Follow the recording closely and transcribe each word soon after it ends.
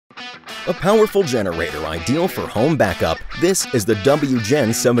A powerful generator ideal for home backup, this is the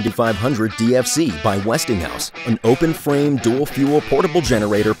WGen7500DFc by Westinghouse, an open-frame dual-fuel portable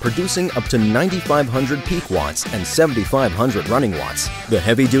generator producing up to 9,500 peak watts and 7,500 running watts. The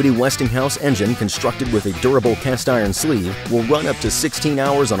heavy-duty Westinghouse engine, constructed with a durable cast-iron sleeve, will run up to 16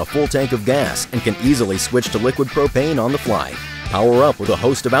 hours on a full tank of gas and can easily switch to liquid propane on the fly. Power up with a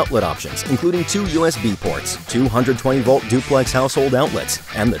host of outlet options, including 2 USB ports, 220-volt duplex household outlets,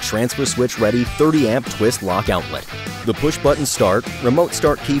 and the transfer switch-ready 30-amp twist lock outlet. The push-button start, remote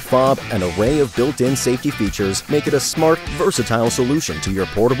start key fob, and array of built-in safety features make it a smart, versatile solution to your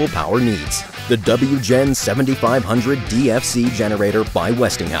portable power needs. The WGen7500DFc generator by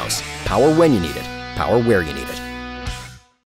Westinghouse. Power when you need it, power where you need it.